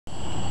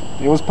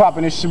It was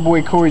popping. It's your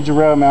boy Corey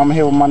Jarrell, man. I'm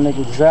here with my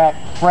nigga Zach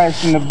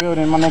Fresh in the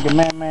building. My nigga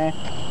Man.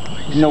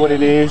 You know what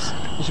it is.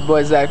 It's your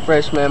boy Zach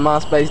Fresh, man.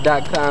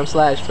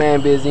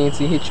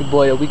 MySpace.com/fanbizent. Hit your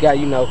boy up. We got,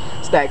 you know,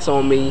 Stacks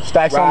on Me.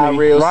 Stacks Ride on Me.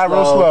 Real Ride slow,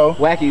 Real Slow.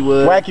 Wacky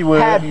Wood. Wacky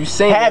Wood. Have You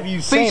Seen Have It?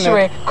 You Seen It?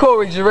 Featuring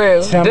Corey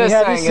Jarrell. Tell me,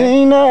 have you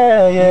seen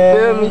her? Yeah. You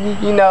feel me?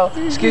 You know,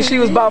 she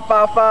was about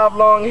 5'5",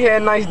 long hair,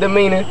 nice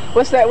demeanor.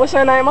 What's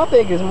her name? I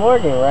think it's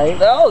Morgan, right?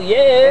 Oh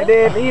yeah. And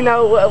then, you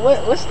know,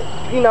 what's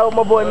you know,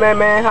 my boy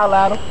Man,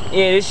 holla at him.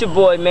 Yeah, this your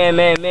boy Man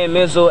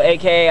Mizzle,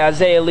 aka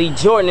Isaiah Lee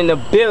Jordan in the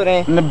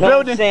building. In the Know building.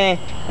 what I'm saying?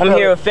 I'm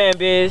here with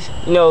FanBiz.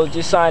 You know,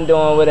 just signed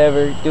on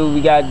whatever. Do what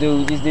we gotta do.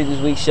 We just did this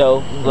week's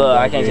show. Well,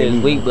 I can't say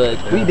this week, but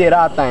We did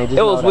our thing. Just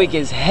it was weak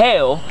as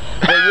hell.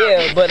 But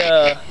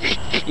yeah,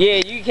 yeah,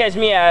 you can catch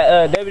me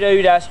at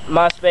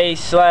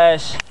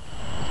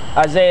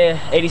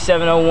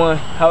www.myspace/Isaiah8701.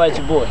 Holla at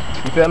your boy.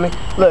 You feel me?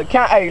 Look,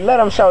 hey, let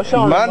them show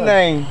My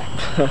name,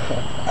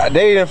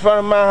 they in front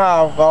of my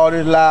house, all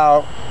this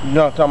loud, you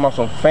know, I'm talking about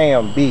some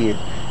FanBiz.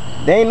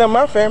 They ain't none of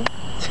my family.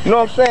 You know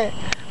what I'm saying?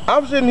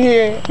 I'm sitting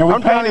here,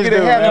 I'm trying to get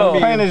a happy meal.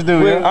 Painters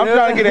do, yeah. I'm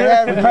trying to get a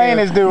happy meal.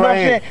 Painters do, you know right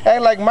here. what I'm saying?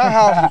 Ain't like my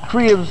house, the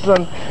crib, or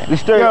something. The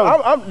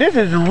stereo. This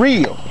is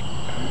real.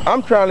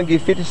 I'm trying to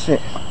get 50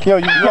 cents. Yo,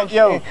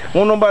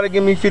 won't nobody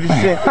give me 50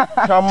 cents.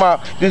 Talking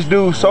about this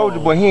dude,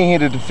 Soulja Boy, he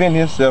ain't here to defend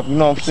himself. You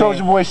know what I'm saying?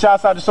 Soulja Boy,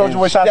 shouts out to Soulja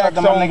Boy, shouts out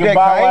to my nigga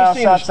Bow Wow,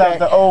 shouts out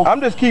to old.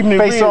 I'm just keeping it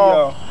Face real,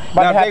 Off.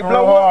 y'all. Now if they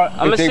blow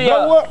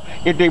up,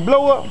 if they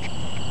blow up,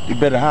 you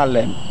better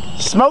holler at me.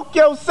 Smoke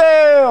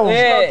yourself!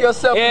 Yeah, Smoke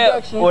yourself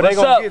production. Or they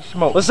gonna get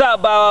smoked. What's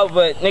up, Bow Wow?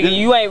 But nigga,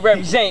 you ain't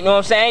represent, you know what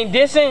I'm saying? Ain't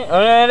dissing or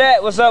none of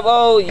that. What's up,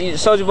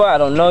 Soulja Boy? I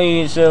don't know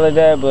you and shit like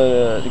that,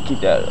 but to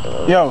keep that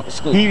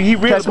he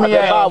really catch me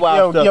at Bow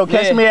Wow stuff.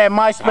 Catch me at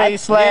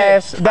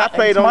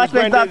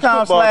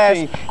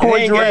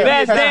MySpace/MySpace.com/Corey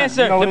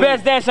Jarrell. The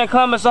best dancer in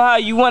Columbus, Ohio.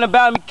 You want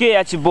about me, kid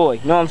at your boy.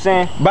 You know what I'm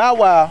saying? Bow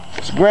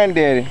Wow's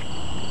granddaddy,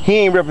 he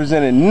ain't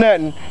representing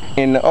nothing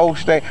in the old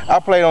state.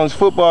 I played on his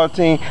football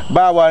team.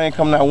 Bow Wow didn't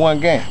come out one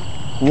game,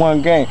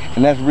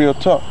 and that's real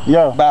tough.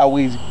 Yo, Bow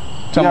Weezy,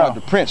 talking about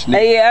the Prince. Nigga.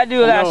 Hey, yeah, I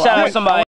do gotta shout out somebody.